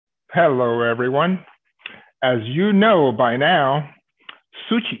Hello, everyone. As you know by now,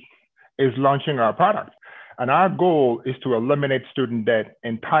 Sootchy is launching our product, and our goal is to eliminate student debt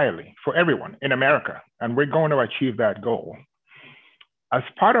entirely for everyone in America, and we're going to achieve that goal. As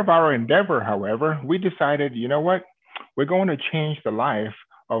part of our endeavor, however, we decided, you know what? We're going to change the life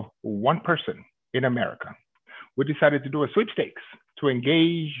of one person in America. We decided to do a sweepstakes to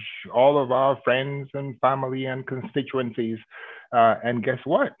engage all of our friends and family and constituencies. And guess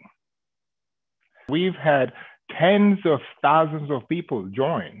what? We've had tens of thousands of people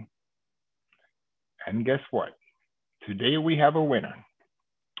join. And guess what? Today we have a winner.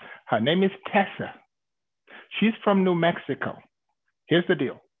 Her name is Tessa. She's from New Mexico. Here's the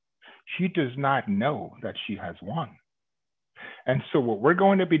deal. She does not know that she has won. And so what we're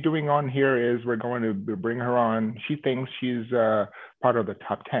going to be doing on here is we're going to bring her on. She thinks she's part of the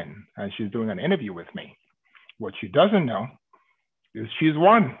top 10, and she's doing an interview with me. What she doesn't know is she's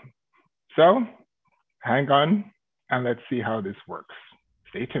won. So hang on, and let's see how this works.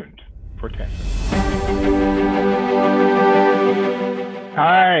 Stay tuned for Tessa.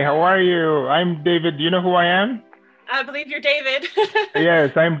 Hi, how are you? I'm David. Do you know who I am? I believe you're David.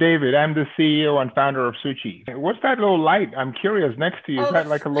 Yes, I'm David. I'm the CEO and founder of Sootchy. What's that little light? I'm curious next to you. Is that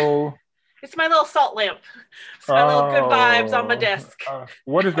like a little... It's my little salt lamp. It's my little good vibes on my desk.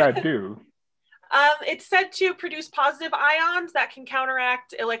 What does that do? It's said to produce positive ions that can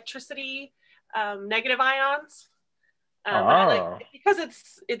counteract electricity, negative ions. Because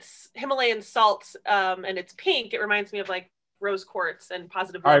it's Himalayan salt and it's pink, it reminds me of like rose quartz and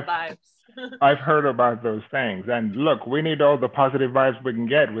positive love vibes. I've heard about those things. And look, we need all the positive vibes we can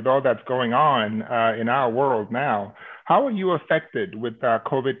get with all that's going on in our world now. How are you affected with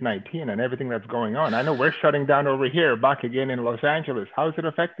COVID-19 and everything that's going on? I know we're shutting down over here, back again in Los Angeles. How is it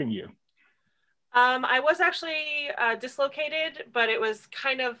affecting you? I was actually dislocated, but it was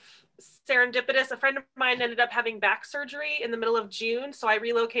kind of serendipitous. A friend of mine ended up having back surgery in the middle of June, so I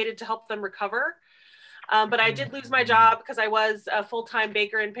relocated to help them recover. But I did lose my job because I was a full-time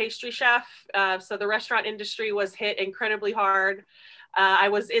baker and pastry chef. So the restaurant industry was hit incredibly hard. I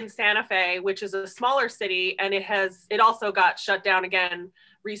was in Santa Fe, which is a smaller city, and it also got shut down again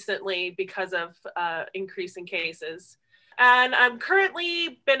recently because of increasing cases. And I'm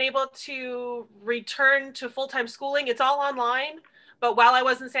currently been able to return to full-time schooling. It's all online. But while I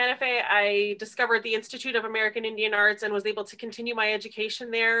was in Santa Fe, I discovered the Institute of American Indian Arts and was able to continue my education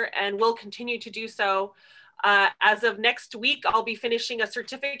there and will continue to do so. As of next week, I'll be finishing a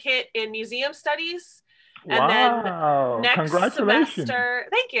certificate in museum studies. And then next semester,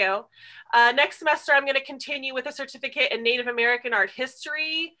 thank you. Next semester, I'm going to continue with a certificate in Native American art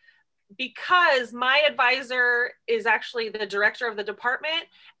history, because my advisor is actually the director of the department.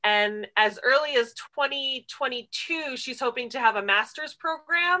 And as early as 2022, she's hoping to have a master's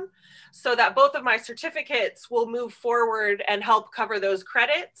program so that both of my certificates will move forward and help cover those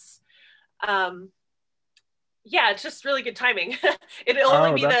credits. It's just really good timing. It'll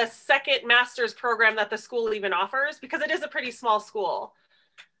only be the second master's program that the school even offers because it is a pretty small school.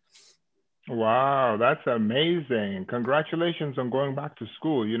 Wow, that's amazing. Congratulations on going back to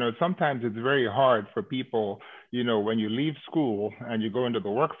school. You know, sometimes it's very hard for people, you know, when you leave school and you go into the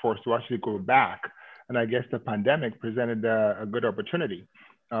workforce to actually go back. And I guess the pandemic presented a good opportunity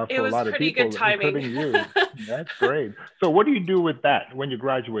for a lot of people, good timing. Including you. That's great. So what do you do with that when you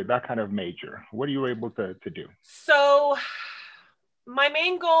graduate, that kind of major? What are you able to do? So my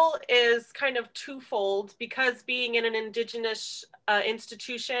main goal is kind of twofold, because being in an Indigenous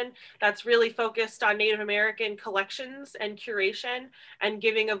institution that's really focused on Native American collections and curation and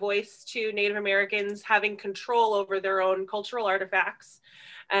giving a voice to Native Americans having control over their own cultural artifacts.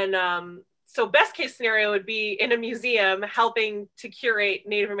 And so best case scenario would be in a museum helping to curate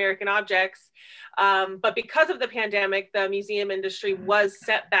Native American objects. But because of the pandemic, the museum industry was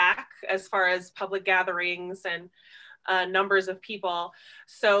set back as far as public gatherings and numbers of people.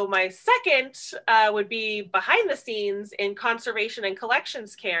 So my second would be behind the scenes in conservation and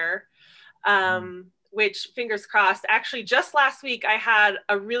collections care, which, fingers crossed, actually just last week I had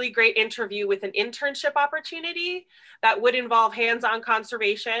a really great interview with an internship opportunity that would involve hands-on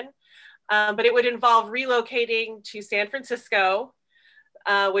conservation, but it would involve relocating to San Francisco,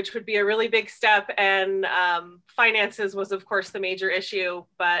 which would be a really big step. And finances was, of course, the major issue,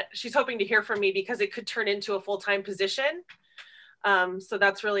 but she's hoping to hear from me because it could turn into a full-time position. So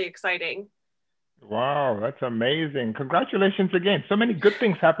that's really exciting. Wow, that's amazing. Congratulations again. So many good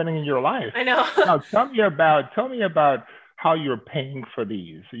things happening in your life. I know. Now tell me about how you're paying for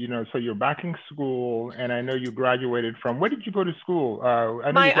these. So you're back in school, and I know you graduated from, where did you go to school? I know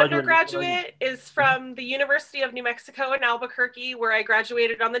you My graduated. undergraduate is from the University of New Mexico in Albuquerque, where I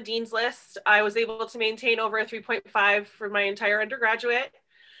graduated on the dean's list. I was able to maintain over a 3.5 for my entire undergraduate.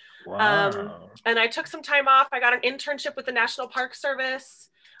 Wow. And I took some time off. I got an internship with the National Park Service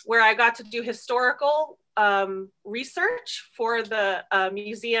where I got to do historical research for the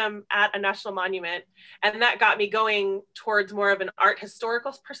museum at a national monument. And that got me going towards more of an art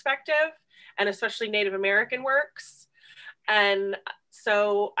historical perspective, and especially Native American works. And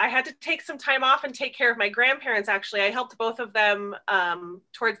so I had to take some time off and take care of my grandparents. Actually, I helped both of them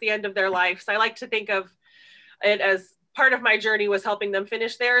towards the end of their life. So I like to think of it as part of my journey was helping them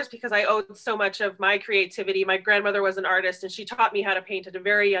finish theirs, because I owed so much of my creativity. My grandmother was an artist, and she taught me how to paint at a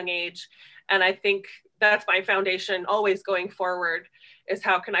very young age. And I think that's my foundation always going forward, is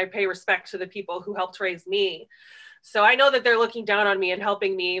how can I pay respect to the people who helped raise me. So I know that they're looking down on me and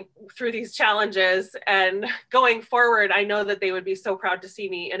helping me through these challenges. And going forward, I know that they would be so proud to see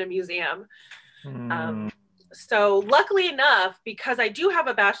me in a museum. So luckily enough, because I do have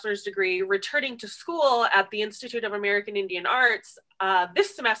a bachelor's degree, returning to school at the Institute of American Indian Arts,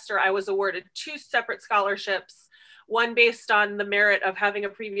 this semester I was awarded 2 separate scholarships, one based on the merit of having a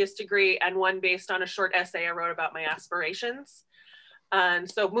previous degree and one based on a short essay I wrote about my aspirations. And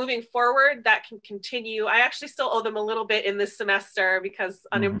so moving forward, that can continue. I actually still owe them a little bit in this semester because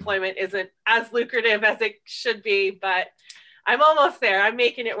unemployment isn't as lucrative as it should be, but I'm almost there. I'm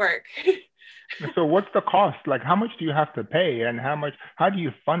making it work. So what's the cost? Like, how much do you have to pay, and how do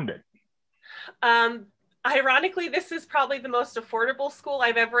you fund it? Ironically, this is probably the most affordable school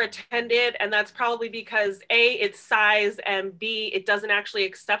I've ever attended. And that's probably because A, its size, and B, it doesn't actually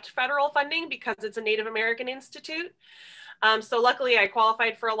accept federal funding because it's a Native American institute. So luckily I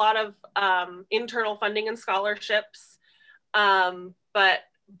qualified for a lot of internal funding and scholarships. But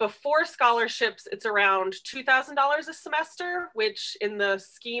before scholarships, it's around $2,000 a semester, which in the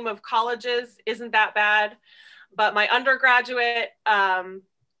scheme of colleges isn't that bad. But my undergraduate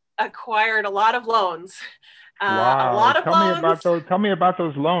acquired a lot of loans. Wow. A lot of loans. Tell me about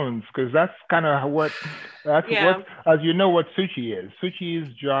those loans, because that's kind of what, as you know, what Sootchy is.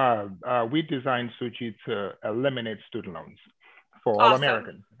 Sootchy's job, we designed Sootchy to eliminate student loans for all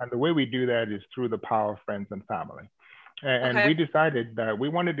Americans. And the way we do that is through the power of friends and family. And we decided that we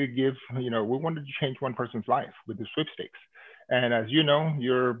wanted to we wanted to change one person's life with the sweepstakes. And as you know,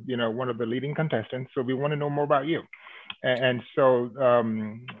 you're, one of the leading contestants. So we want to know more about you. And so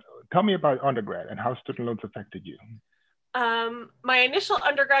tell me about undergrad and how student loans affected you. My initial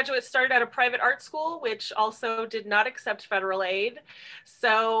undergraduate started at a private art school, which also did not accept federal aid.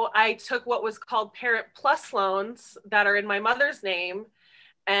 So I took what was called Parent Plus loans that are in my mother's name.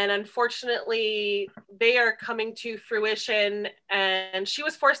 And unfortunately, they are coming to fruition. And she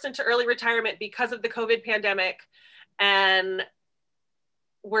was forced into early retirement because of the COVID pandemic. And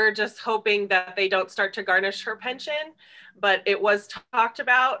we're just hoping that they don't start to garnish her pension. But it was talked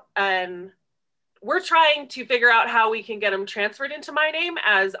about, and we're trying to figure out how we can get them transferred into my name,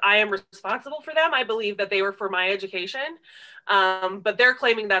 as I am responsible for them. I believe that they were for my education. But they're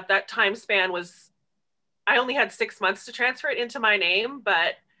claiming that that time span was, I only had 6 months to transfer it into my name,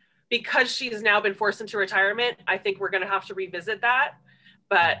 but because she's now been forced into retirement, I think we're going to have to revisit that.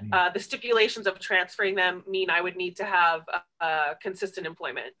 But the stipulations of transferring them mean I would need to have consistent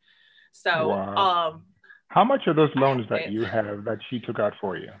employment. So, wow. How much are those loans that you have that she took out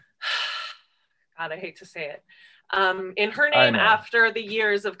for you? God, I hate to say it. In her name, after the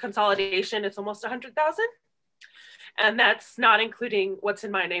years of consolidation, it's almost 100,000. And that's not including what's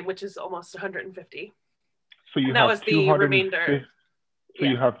in my name, which is almost 150. So you have the remainder. So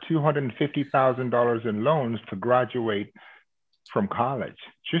you have $250,000 in loans to graduate from college,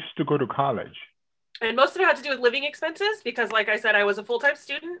 just to go to college. And most of it had to do with living expenses because, like I said, I was a full-time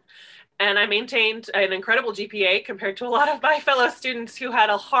student and I maintained an incredible GPA compared to a lot of my fellow students who had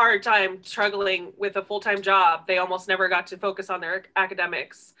a hard time struggling with a full-time job. They almost never got to focus on their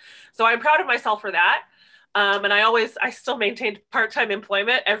academics. So I'm proud of myself for that. And I still maintained part-time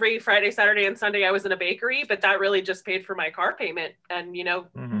employment. Every Friday, Saturday, and Sunday, I was in a bakery, but that really just paid for my car payment and,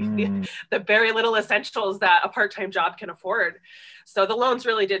 the very little essentials that a part-time job can afford. So the loans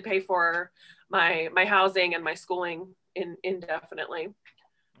really did pay for my housing and my schooling indefinitely.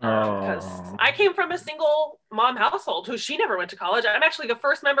 Because I came from a single mom household she never went to college. I'm actually the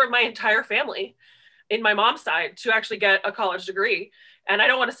first member of my entire family in my mom's side to actually get a college degree. And I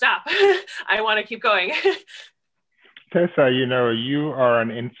don't want to stop. I want to keep going. Tessa, you are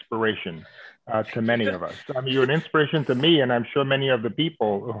an inspiration to many of us. I mean, you're an inspiration to me, and I'm sure many of the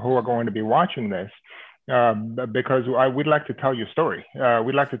people who are going to be watching this. because we'd like to tell your story.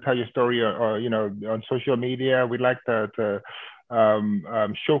 We'd like to tell your story, on social media. We'd like to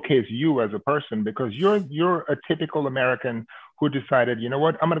showcase you as a person, because you're a typical American who decided, you know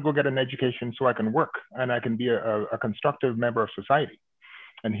what, I'm going to go get an education so I can work and I can be a constructive member of society.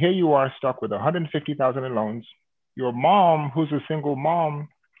 And here you are stuck with 150,000 in loans. Your mom, who's a single mom,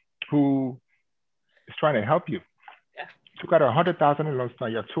 who is trying to help you, took out 100,000 in loans. Now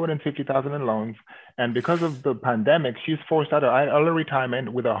you have 250,000 in loans, and because of the pandemic, she's forced out of early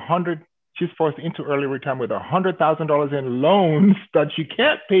retirement with She's forced into early retirement with $100,000 in loans that she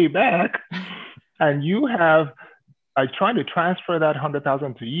can't pay back, and you have. I tried to transfer that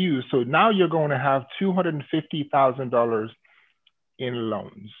 100,000 to you, so now you're going to have $250,000 in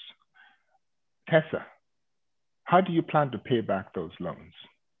loans. Tessa, how do you plan to pay back those loans?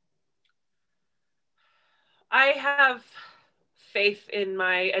 I have faith in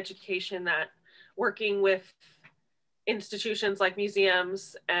my education that working with institutions like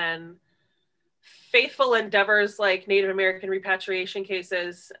museums and faithful endeavors like Native American repatriation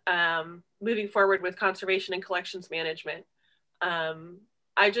cases, moving forward with conservation and collections management.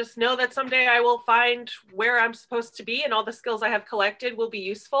 I just know that someday I will find where I'm supposed to be, and all the skills I have collected will be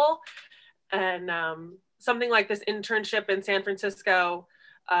useful. And something like this internship in San Francisco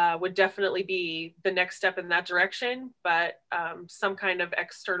would definitely be the next step in that direction, but some kind of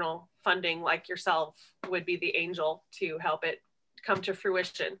external funding like yourself would be the angel to help it come to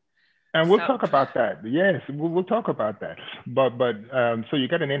fruition. And we'll talk about that. Yes, we'll talk about that. But so you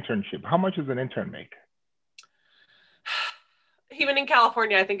get an internship. How much does an intern make? Even in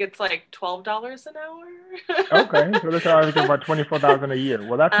California, I think it's like $12 an hour. Okay, so that's averaging about $24,000 a year.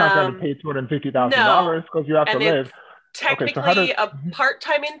 Well, that's not going to pay $250,000 because you have to live. Technically a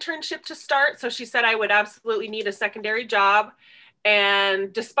part-time internship to start. So she said I would absolutely need a secondary job.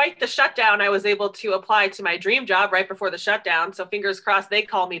 And despite the shutdown, I was able to apply to my dream job right before the shutdown. So fingers crossed they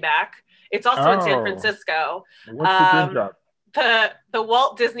call me back. It's also in San Francisco. What's the dream job? The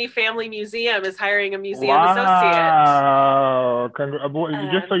Walt Disney Family Museum is hiring a museum associate. Wow.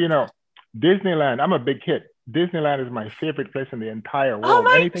 Just so you know, Disneyland, I'm a big kid. Disneyland is my favorite place in the entire world. Oh,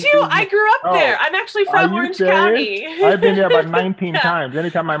 mine too. Disney, I grew up there. I'm actually from Orange County. I've been there about 19 times.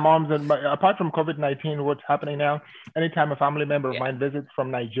 Anytime my mom's, apart from COVID-19, what's happening now, anytime a family member of mine visits from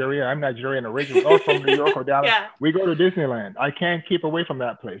Nigeria, I'm Nigerian originally, or from New York or Dallas, we go to Disneyland. I can't keep away from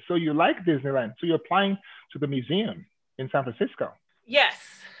that place. So you like Disneyland. So you're applying to the museum in San Francisco. Yes.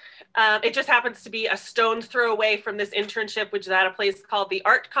 It just happens to be a stone's throw away from this internship, which is at a place called the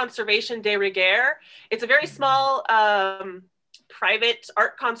Art Conservation de Rigueur. It's a very small private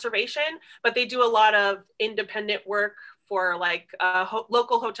art conservation, but they do a lot of independent work for like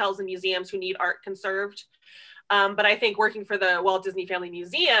local hotels and museums who need art conserved. But I think working for the Walt Disney Family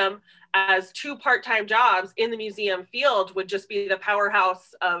Museum as 2 part-time jobs in the museum field would just be the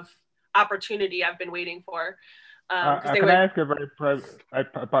powerhouse of opportunity I've been waiting for. Can I ask a very private, I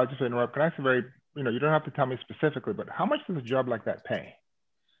apologize to interrupt, can I ask a very, you don't have to tell me specifically, but how much does a job like that pay?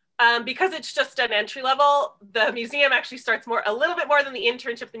 Because it's just an entry level, the museum actually starts a little bit more than the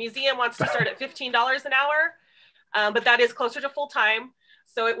internship. The museum wants to start at $15 an hour, but that is closer to full time.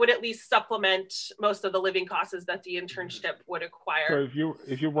 So it would at least supplement most of the living costs that the internship would acquire. So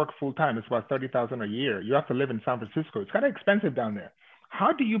if you work full time, it's about $30,000 a year. You have to live in San Francisco. It's kind of expensive down there.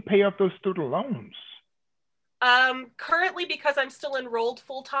 How do you pay off those student loans? Currently, because I'm still enrolled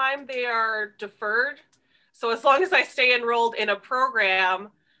full time, they are deferred. So as long as I stay enrolled in a program,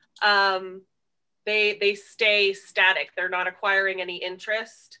 they stay static. They're not acquiring any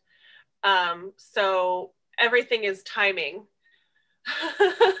interest. So everything is timing.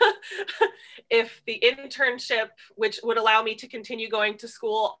 If the internship, which would allow me to continue going to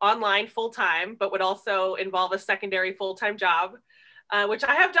school online full time, but would also involve a secondary full-time job, which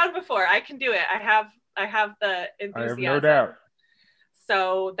I have done before, I can do it. I have the enthusiasm. I have no doubt.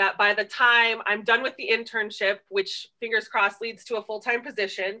 So that by the time I'm done with the internship, which fingers crossed leads to a full-time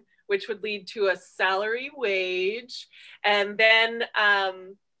position, which would lead to a salary wage, and then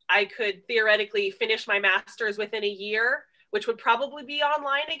I could theoretically finish my master's within a year, which would probably be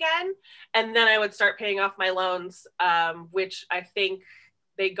online again. And then I would start paying off my loans, which I think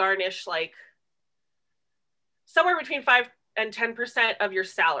they garnish like somewhere between 5 and 10% of your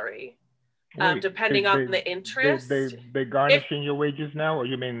salary, depending on the interest. They garnishing your wages now, or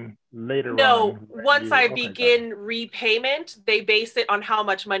you mean later on? No, once I begin repayment, they base it on how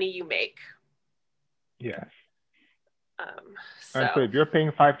much money you make. Yes. And so if you're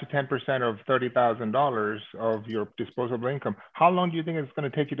paying 5 to 10% of $30,000 of your disposable income, how long do you think it's going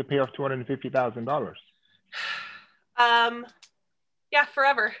to take you to pay off $250,000? Yeah,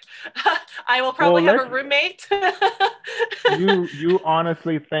 forever. I will probably have a roommate. you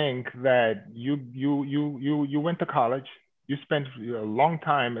honestly think that you went to college, you spent a long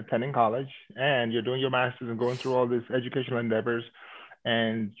time attending college, and you're doing your master's and going through all these educational endeavors,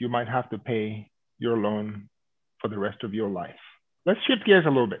 and you might have to pay your loan for the rest of your life. Let's shift gears a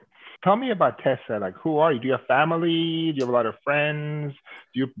little bit. Tell me about Tessa. Like, who are you? Do you have family? Do you have a lot of friends?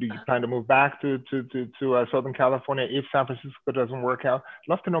 Do you plan to move back to Southern California if San Francisco doesn't work out?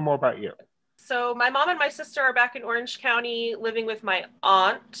 Love to know more about you. So my mom and my sister are back in Orange County living with my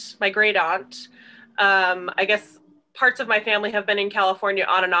aunt, my great aunt. I guess parts of my family have been in California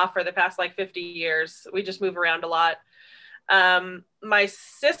on and off for the past like 50 years. We just move around a lot. My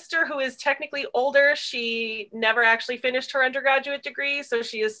sister, who is technically older, she never actually finished her undergraduate degree, so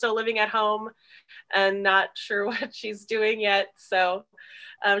she is still living at home and not sure what she's doing yet. So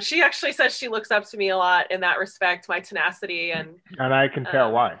she actually says she looks up to me a lot in that respect, my tenacity. And I can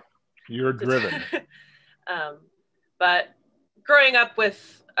tell why. You're driven. But growing up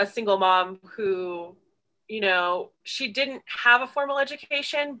with a single mom who, you know, she didn't have a formal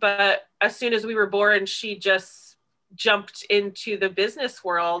education, but as soon as we were born, she just jumped into the business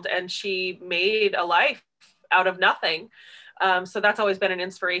world and she made a life out of nothing. So that's always been an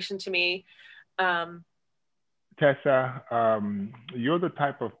inspiration to me. Tessa, you're the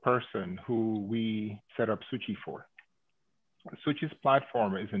type of person who we set up Sootchy for. Sootchy's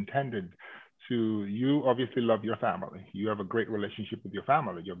platform is intended to, you obviously love your family. You have a great relationship with your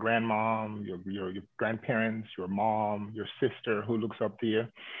family, your grandmom, your grandparents, your mom, your sister who looks up to you.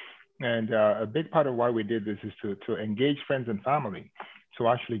 And a big part of why we did this is to engage friends and family, to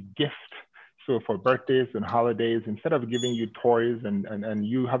actually gift. So for birthdays and holidays, instead of giving you toys and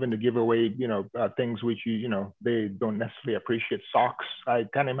you having to give away, you know, things which they don't necessarily appreciate, socks. I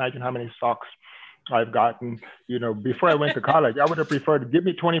can't imagine how many socks I've gotten. You know, before I went to college, I would have preferred to give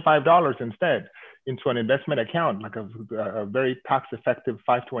me $25 instead into an investment account, like a very tax-effective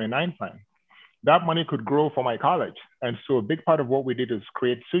 529 plan. That money could grow for my college. And so a big part of what we did is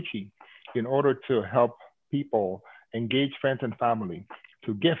create Sootchy in order to help people engage friends and family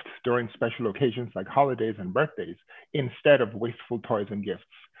to gift during special occasions like holidays and birthdays instead of wasteful toys and gifts.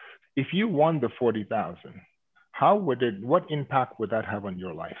 If you won the 40,000, what impact would that have on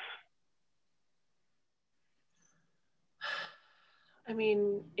your life? I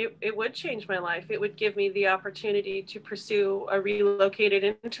mean, it would change my life. It would give me the opportunity to pursue a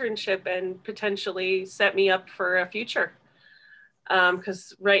relocated internship and potentially set me up for a future.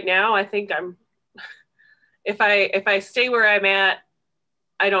 Because right now, I think if I stay where I'm at,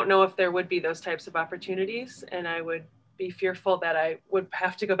 I don't know if there would be those types of opportunities, and I would be fearful that I would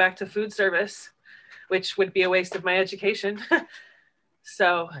have to go back to food service, which would be a waste of my education.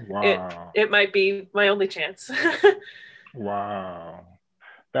 So wow. it might be my only chance. Wow,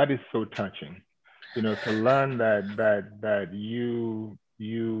 that is so touching. You know, to learn that you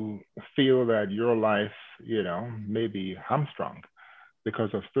feel that your life, you know, may be hamstrung because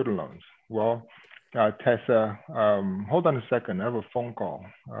of student loans. Well, Tessa, hold on a second. I have a phone call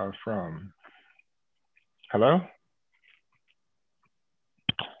from. Hello?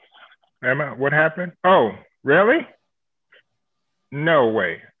 Emma, what happened? Oh, really? No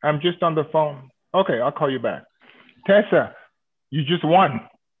way. I'm just on the phone. Okay, I'll call you back. Tessa, you just won.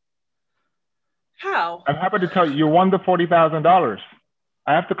 How? I'm happy to tell you, you won the $40,000.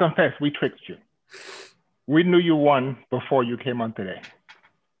 I have to confess, we tricked you. We knew you won before you came on today.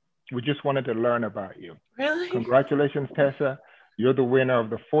 We just wanted to learn about you. Really? Congratulations, Tessa. You're the winner of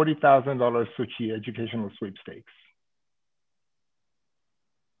the $40,000 Sootchy Educational Sweepstakes.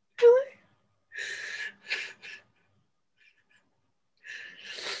 Really?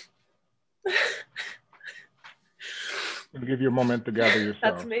 I'll give you a moment to gather yourself.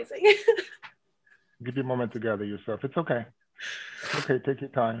 That's amazing. Give you a moment to gather yourself. It's okay. It's okay. Take your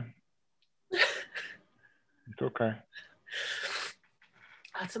time. It's okay.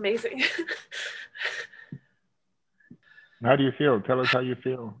 That's amazing. How do you feel? Tell us how you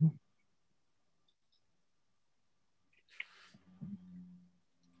feel.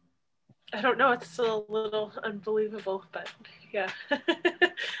 I don't know. It's still a little unbelievable, but yeah.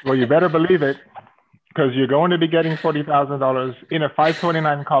 Well, you better believe it, because you're going to be getting $40,000 in a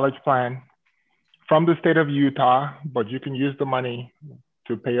 529 college plan from the state of Utah, but you can use the money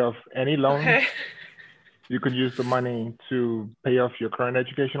to pay off any loans. Okay. You can use the money to pay off your current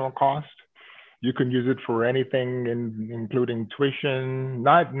educational cost. You can use it for anything, including tuition,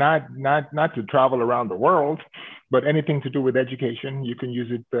 not to travel around the world, but anything to do with education. You can use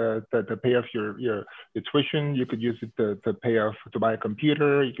it to pay off your tuition. You could use it to pay off, to buy a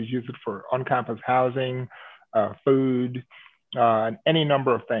computer. You could use it for on-campus housing, food. and any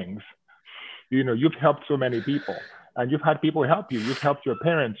number of things. You've helped so many people, and you've had people help you. You've helped your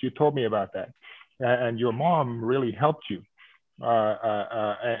parents. You told me about that, and your mom really helped you.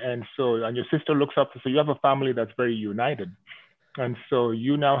 And your sister looks up to, so you have a family that's very united. And so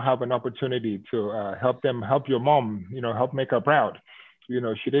you now have an opportunity to help your mom, help make her proud.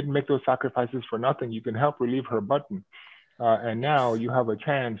 She didn't make those sacrifices for nothing. You can help relieve her burden. And now Yes. you have a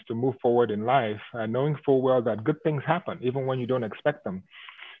chance to move forward in life, knowing full well that good things happen, even when you don't expect them.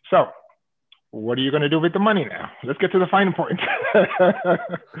 So, what are you going to do with the money now? Let's get to the fine point.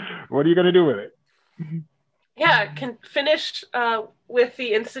 What are you going to do with it? Yeah, can finish with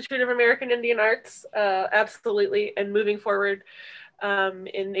the Institute of American Indian Arts, absolutely, and moving forward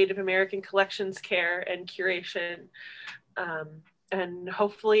in Native American collections care and curation. Um, and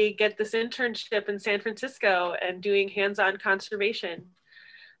hopefully get this internship in San Francisco and doing hands-on conservation.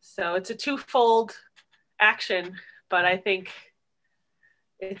 So it's a twofold action, but I think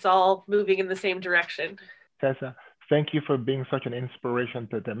it's all moving in the same direction. Tessa, thank you for being such an inspiration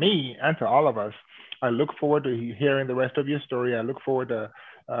to me and to all of us. I look forward to hearing the rest of your story. I look forward to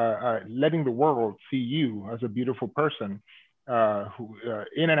letting the world see you as a beautiful person, who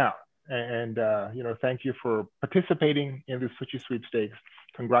in and out. And thank you for participating in the Sootchy Sweepstakes.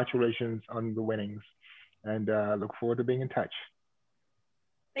 Congratulations on the winnings, and look forward to being in touch.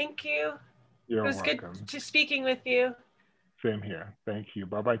 Thank you. It You're was good welcome. to speaking with you. Same here. Thank you.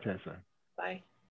 Bye bye, Tessa. Bye.